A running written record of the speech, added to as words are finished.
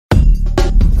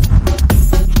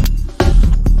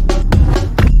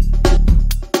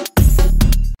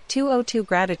202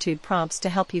 Gratitude prompts to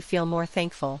help you feel more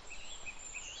thankful.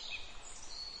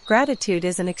 Gratitude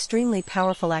is an extremely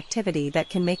powerful activity that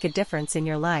can make a difference in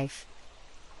your life.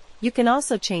 You can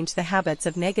also change the habits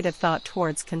of negative thought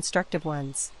towards constructive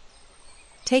ones.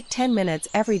 Take 10 minutes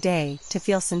every day to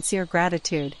feel sincere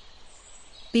gratitude.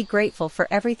 Be grateful for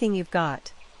everything you've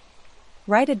got.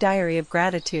 Write a diary of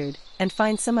gratitude, and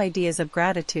find some ideas of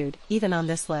gratitude, even on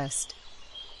this list.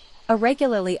 A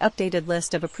regularly updated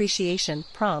list of appreciation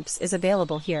prompts is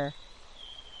available here.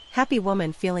 Happy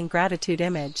woman feeling gratitude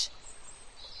image.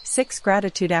 6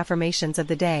 gratitude affirmations of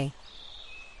the day.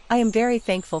 I am very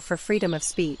thankful for freedom of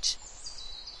speech.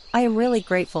 I am really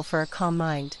grateful for a calm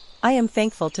mind. I am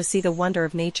thankful to see the wonder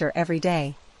of nature every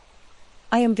day.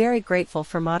 I am very grateful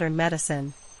for modern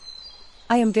medicine.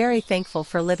 I am very thankful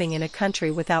for living in a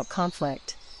country without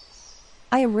conflict.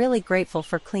 I am really grateful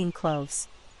for clean clothes.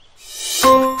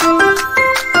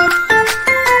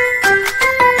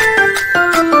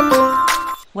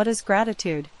 What is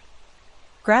gratitude?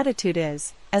 Gratitude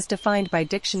is, as defined by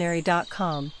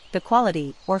dictionary.com, the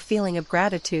quality or feeling of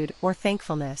gratitude or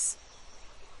thankfulness.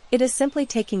 It is simply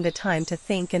taking the time to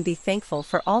think and be thankful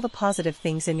for all the positive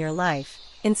things in your life,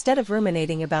 instead of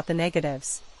ruminating about the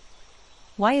negatives.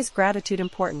 Why is gratitude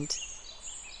important?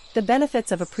 The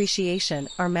benefits of appreciation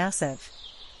are massive.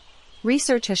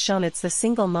 Research has shown it's the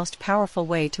single most powerful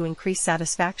way to increase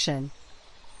satisfaction.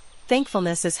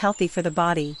 Thankfulness is healthy for the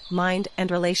body, mind, and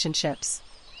relationships.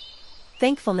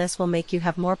 Thankfulness will make you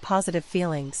have more positive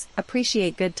feelings,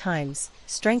 appreciate good times,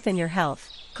 strengthen your health,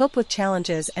 cope with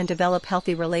challenges, and develop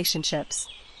healthy relationships.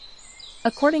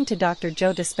 According to Dr.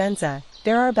 Joe Dispenza,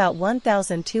 there are about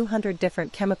 1,200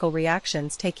 different chemical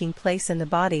reactions taking place in the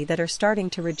body that are starting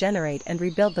to regenerate and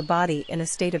rebuild the body in a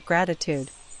state of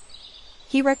gratitude.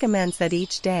 He recommends that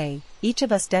each day, each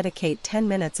of us dedicate 10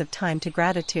 minutes of time to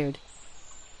gratitude.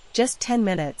 Just 10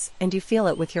 minutes, and you feel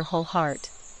it with your whole heart.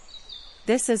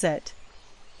 This is it.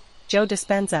 Joe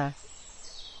Dispenza.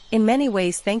 In many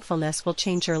ways, thankfulness will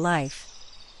change your life.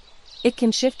 It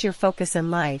can shift your focus in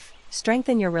life,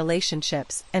 strengthen your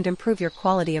relationships, and improve your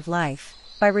quality of life.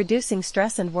 By reducing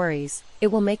stress and worries, it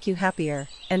will make you happier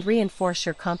and reinforce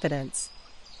your confidence.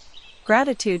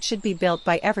 Gratitude should be built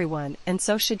by everyone, and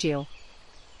so should you.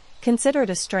 Consider it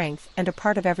a strength and a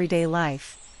part of everyday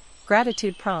life.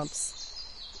 Gratitude prompts.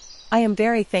 I am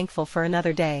very thankful for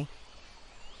another day.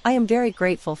 I am very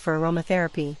grateful for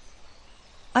aromatherapy.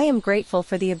 I am grateful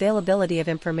for the availability of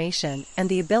information and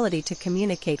the ability to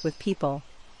communicate with people.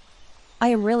 I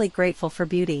am really grateful for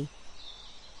beauty.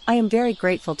 I am very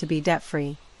grateful to be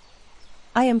debt-free.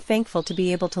 I am thankful to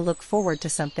be able to look forward to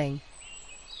something.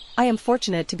 I am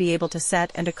fortunate to be able to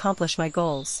set and accomplish my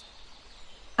goals.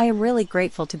 I am really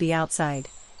grateful to be outside.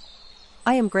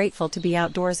 I am grateful to be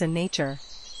outdoors in nature.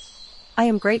 I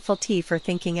am grateful for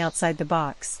thinking outside the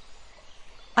box.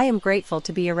 I am grateful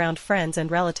to be around friends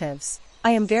and relatives.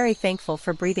 I am very thankful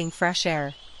for breathing fresh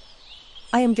air.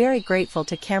 I am very grateful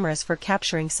to cameras for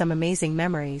capturing some amazing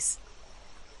memories.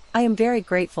 I am very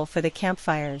grateful for the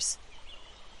campfires.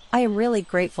 I am really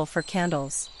grateful for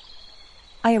candles.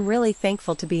 I am really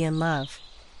thankful to be in love.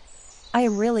 I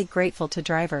am really grateful to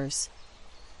drivers.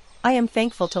 I am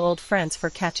thankful to old friends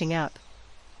for catching up.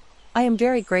 I am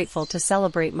very grateful to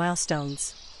celebrate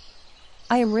milestones.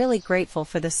 I am really grateful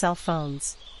for the cell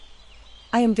phones.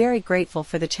 I am very grateful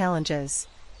for the challenges.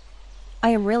 I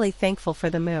am really thankful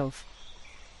for the move.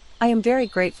 I am very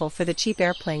grateful for the cheap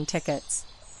airplane tickets.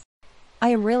 I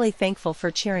am really thankful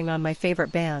for cheering on my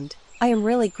favorite band. I am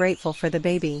really grateful for the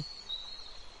baby.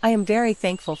 I am very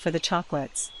thankful for the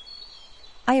chocolates.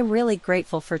 I am really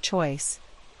grateful for choice.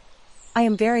 I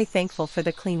am very thankful for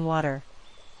the clean water.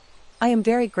 I am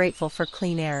very grateful for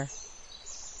clean air.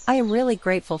 I am really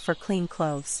grateful for clean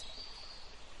clothes.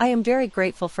 I am very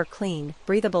grateful for clean,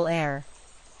 breathable air.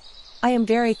 I am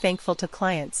very thankful to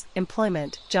clients,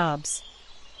 employment, jobs.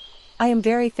 I am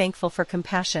very thankful for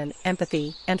compassion,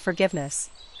 empathy, and forgiveness.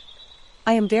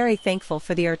 I am very thankful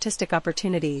for the artistic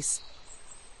opportunities.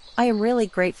 I am really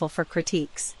grateful for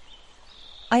critiques.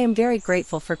 I am very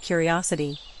grateful for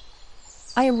curiosity.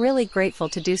 I am really grateful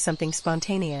to do something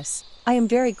spontaneous. I am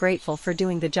very grateful for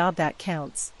doing the job that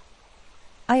counts.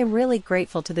 I am really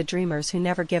grateful to the dreamers who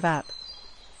never give up.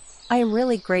 I am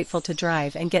really grateful to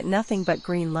drive and get nothing but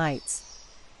green lights.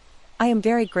 I am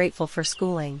very grateful for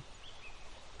schooling.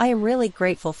 I am really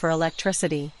grateful for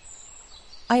electricity.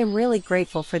 I am really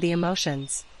grateful for the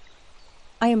emotions.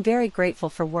 I am very grateful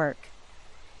for work.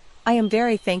 I am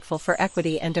very thankful for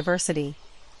equity and diversity.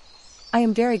 I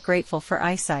am very grateful for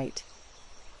eyesight.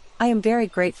 I am very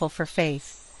grateful for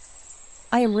faith.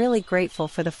 I am really grateful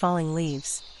for the falling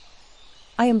leaves.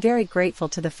 I am very grateful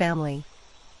to the family.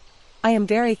 I am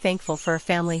very thankful for a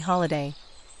family holiday.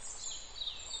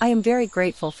 I am very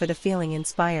grateful for the feeling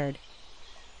inspired.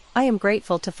 I am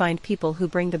grateful to find people who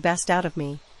bring the best out of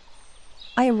me.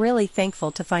 I am really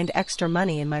thankful to find extra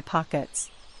money in my pockets.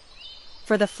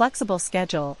 For the flexible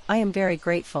schedule, I am very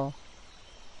grateful.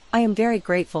 I am very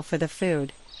grateful for the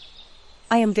food.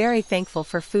 I am very thankful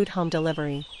for food home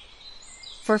delivery.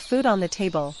 For food on the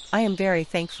table, I am very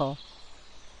thankful.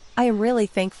 I am really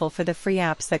thankful for the free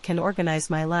apps that can organize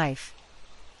my life.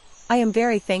 I am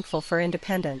very thankful for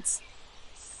independence.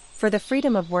 For the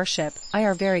freedom of worship, I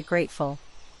am very grateful.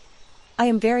 I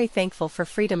am very thankful for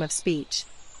freedom of speech.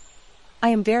 I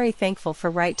am very thankful for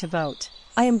right to vote.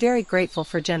 I am very grateful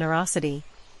for generosity.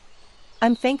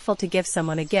 I'm thankful to give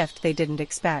someone a gift they didn't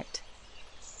expect.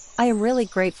 I am really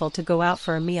grateful to go out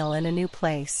for a meal in a new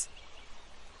place.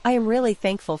 I am really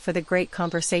thankful for the great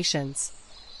conversations.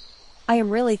 I am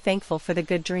really thankful for the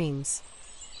good dreams.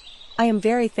 I am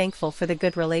very thankful for the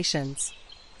good relations.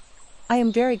 I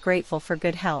am very grateful for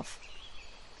good health.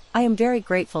 I am very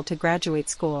grateful to graduate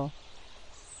school.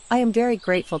 I am very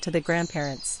grateful to the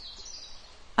grandparents.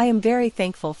 I am very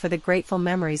thankful for the grateful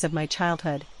memories of my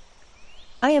childhood.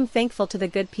 I am thankful to the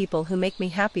good people who make me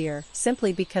happier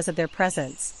simply because of their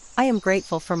presence. I am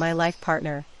grateful for my life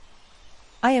partner.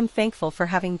 I am thankful for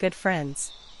having good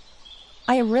friends.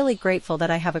 I am really grateful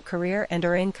that I have a career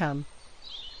and/or income.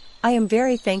 I am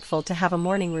very thankful to have a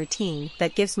morning routine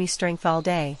that gives me strength all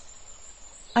day.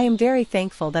 I am very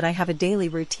thankful that I have a daily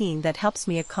routine that helps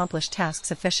me accomplish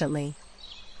tasks efficiently.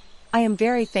 I am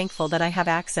very thankful that I have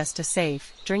access to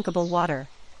safe, drinkable water.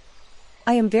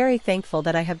 I am very thankful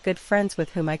that I have good friends with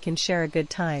whom I can share a good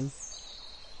time.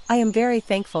 I am very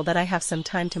thankful that I have some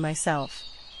time to myself.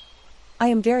 I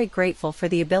am very grateful for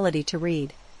the ability to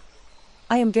read.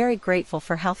 I am very grateful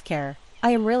for healthcare.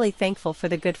 I am really thankful for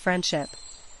the good friendship.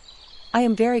 I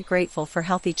am very grateful for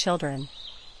healthy children.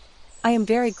 I am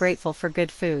very grateful for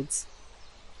good foods.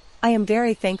 I am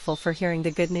very thankful for hearing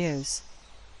the good news.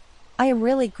 I am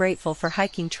really grateful for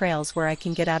hiking trails where I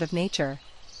can get out of nature.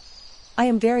 I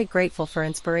am very grateful for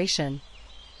inspiration.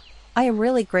 I am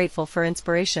really grateful for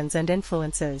inspirations and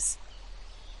influences.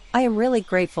 I am really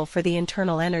grateful for the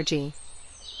internal energy.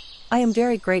 I am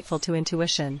very grateful to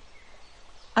intuition.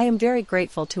 I am very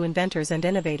grateful to inventors and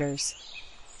innovators.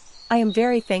 I am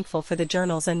very thankful for the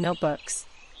journals and notebooks.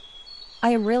 I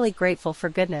am really grateful for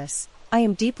goodness. I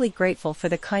am deeply grateful for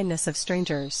the kindness of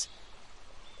strangers.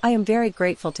 I am very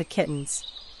grateful to kittens.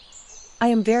 I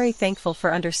am very thankful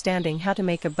for understanding how to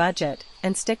make a budget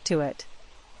and stick to it.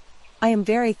 I am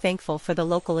very thankful for the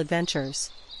local adventures.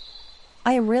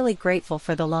 I am really grateful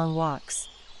for the long walks.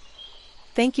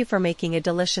 Thank you for making a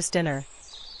delicious dinner.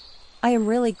 I am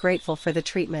really grateful for the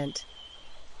treatment.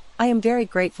 I am very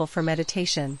grateful for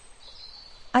meditation.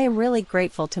 I am really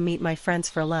grateful to meet my friends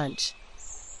for lunch.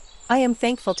 I am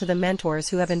thankful to the mentors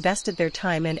who have invested their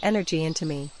time and energy into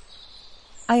me.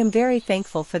 I am very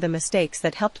thankful for the mistakes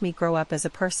that helped me grow up as a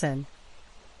person.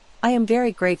 I am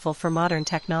very grateful for modern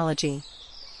technology.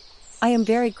 I am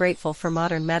very grateful for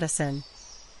modern medicine.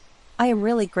 I am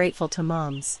really grateful to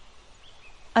moms.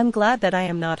 I'm glad that I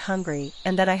am not hungry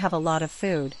and that I have a lot of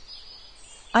food.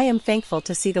 I am thankful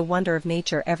to see the wonder of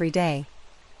nature every day.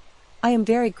 I am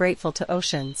very grateful to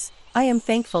oceans. I am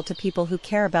thankful to people who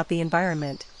care about the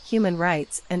environment, human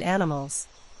rights, and animals.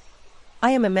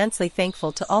 I am immensely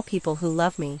thankful to all people who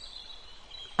love me.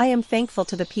 I am thankful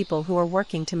to the people who are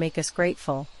working to make us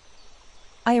grateful.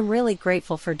 I am really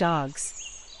grateful for dogs.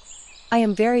 I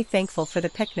am very thankful for the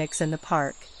picnics in the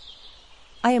park.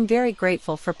 I am very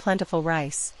grateful for plentiful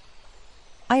rice.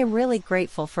 I am really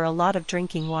grateful for a lot of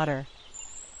drinking water.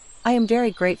 I am very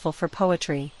grateful for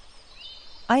poetry.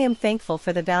 I am thankful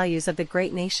for the values of the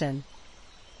great nation.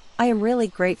 I am really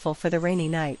grateful for the rainy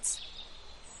nights.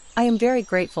 I am very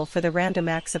grateful for the random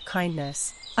acts of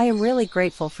kindness. I am really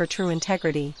grateful for true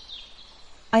integrity.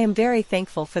 I am very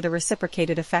thankful for the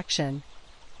reciprocated affection.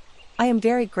 I am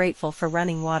very grateful for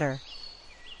running water.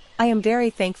 I am very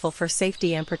thankful for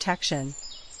safety and protection.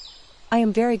 I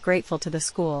am very grateful to the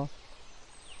school.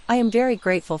 I am very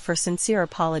grateful for sincere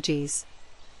apologies.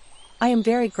 I am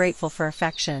very grateful for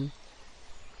affection.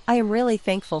 I am really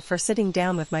thankful for sitting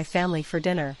down with my family for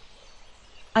dinner.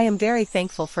 I am very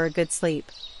thankful for a good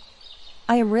sleep.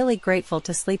 I am really grateful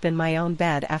to sleep in my own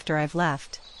bed after I've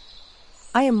left.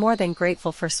 I am more than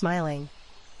grateful for smiling.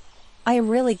 I am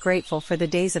really grateful for the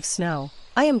days of snow.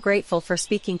 I am grateful for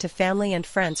speaking to family and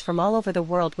friends from all over the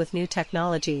world with new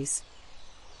technologies.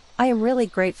 I am really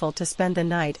grateful to spend the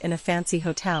night in a fancy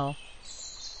hotel.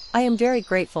 I am very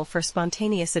grateful for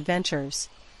spontaneous adventures.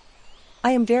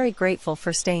 I am very grateful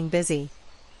for staying busy.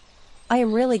 I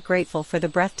am really grateful for the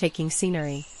breathtaking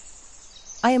scenery.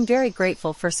 I am very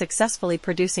grateful for successfully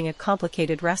producing a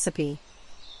complicated recipe.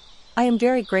 I am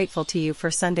very grateful to you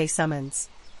for Sunday summons.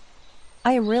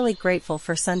 I am really grateful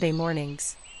for Sunday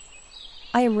mornings.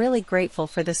 I am really grateful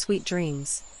for the sweet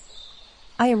dreams.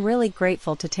 I am really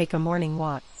grateful to take a morning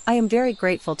walk. I am very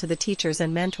grateful to the teachers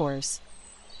and mentors.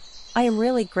 I am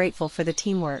really grateful for the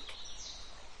teamwork.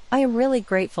 I am really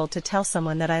grateful to tell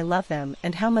someone that I love them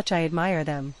and how much I admire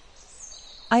them.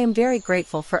 I am very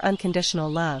grateful for unconditional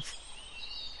love.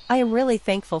 I am really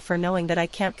thankful for knowing that I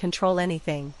can't control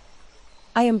anything.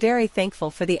 I am very thankful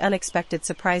for the unexpected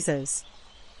surprises.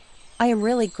 I am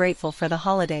really grateful for the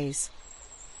holidays.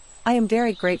 I am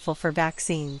very grateful for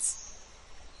vaccines.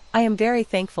 I am very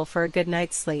thankful for a good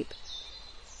night's sleep.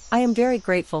 I am very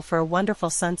grateful for a wonderful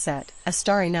sunset, a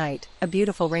starry night, a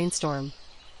beautiful rainstorm.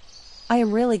 I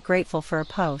am really grateful for a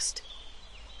post.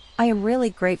 I am really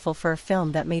grateful for a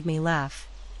film that made me laugh.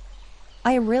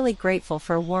 I am really grateful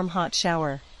for a warm hot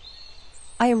shower.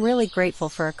 I am really grateful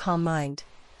for a calm mind.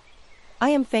 I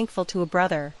am thankful to a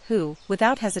brother who,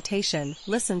 without hesitation,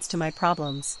 listens to my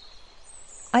problems.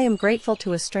 I am grateful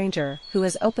to a stranger who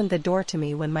has opened the door to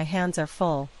me when my hands are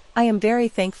full. I am very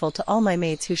thankful to all my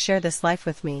mates who share this life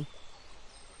with me.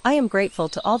 I am grateful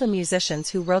to all the musicians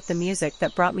who wrote the music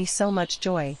that brought me so much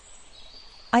joy.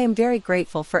 I am very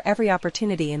grateful for every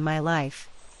opportunity in my life.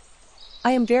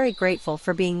 I am very grateful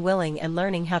for being willing and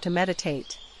learning how to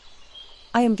meditate.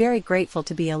 I am very grateful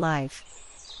to be alive.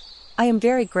 I am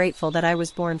very grateful that I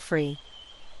was born free.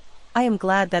 I am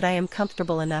glad that I am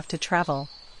comfortable enough to travel.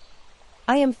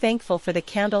 I am thankful for the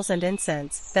candles and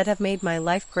incense that have made my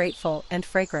life grateful and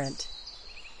fragrant.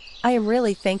 I am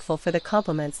really thankful for the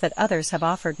compliments that others have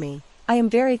offered me. I am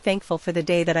very thankful for the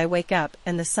day that I wake up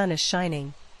and the sun is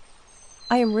shining.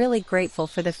 I am really grateful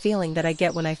for the feeling that I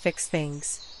get when I fix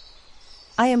things.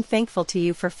 I am thankful to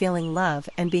you for feeling love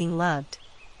and being loved.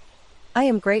 I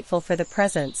am grateful for the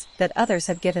presents that others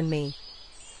have given me.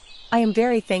 I am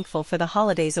very thankful for the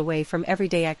holidays away from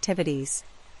everyday activities.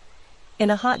 In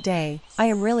a hot day, I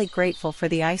am really grateful for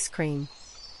the ice cream.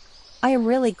 I am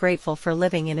really grateful for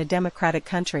living in a democratic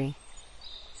country.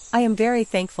 I am very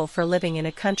thankful for living in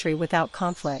a country without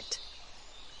conflict.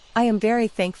 I am very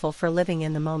thankful for living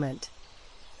in the moment.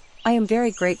 I am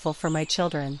very grateful for my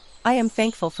children. I am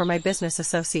thankful for my business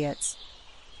associates.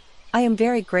 I am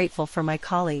very grateful for my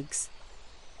colleagues.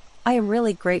 I am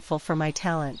really grateful for my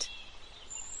talent.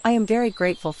 I am very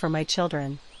grateful for my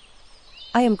children.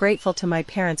 I am grateful to my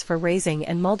parents for raising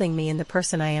and molding me in the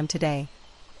person I am today.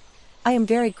 I am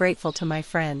very grateful to my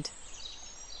friend.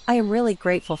 I am really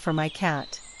grateful for my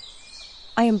cat.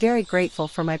 I am very grateful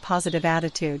for my positive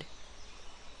attitude.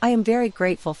 I am very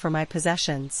grateful for my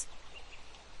possessions.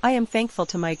 I am thankful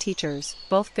to my teachers,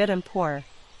 both good and poor.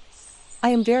 I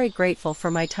am very grateful for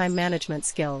my time management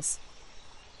skills.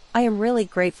 I am really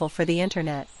grateful for the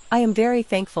internet. I am very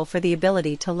thankful for the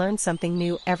ability to learn something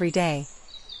new every day.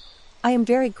 I am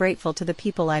very grateful to the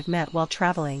people I've met while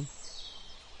traveling.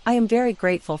 I am very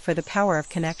grateful for the power of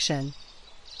connection.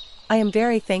 I am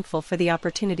very thankful for the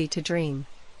opportunity to dream.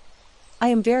 I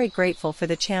am very grateful for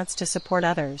the chance to support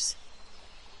others.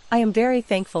 I am very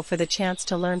thankful for the chance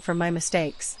to learn from my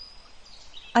mistakes.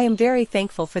 I am very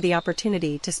thankful for the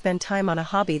opportunity to spend time on a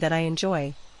hobby that I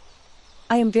enjoy.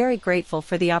 I am very grateful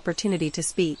for the opportunity to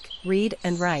speak, read,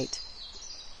 and write.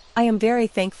 I am very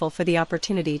thankful for the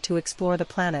opportunity to explore the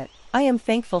planet. I am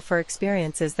thankful for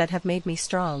experiences that have made me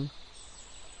strong.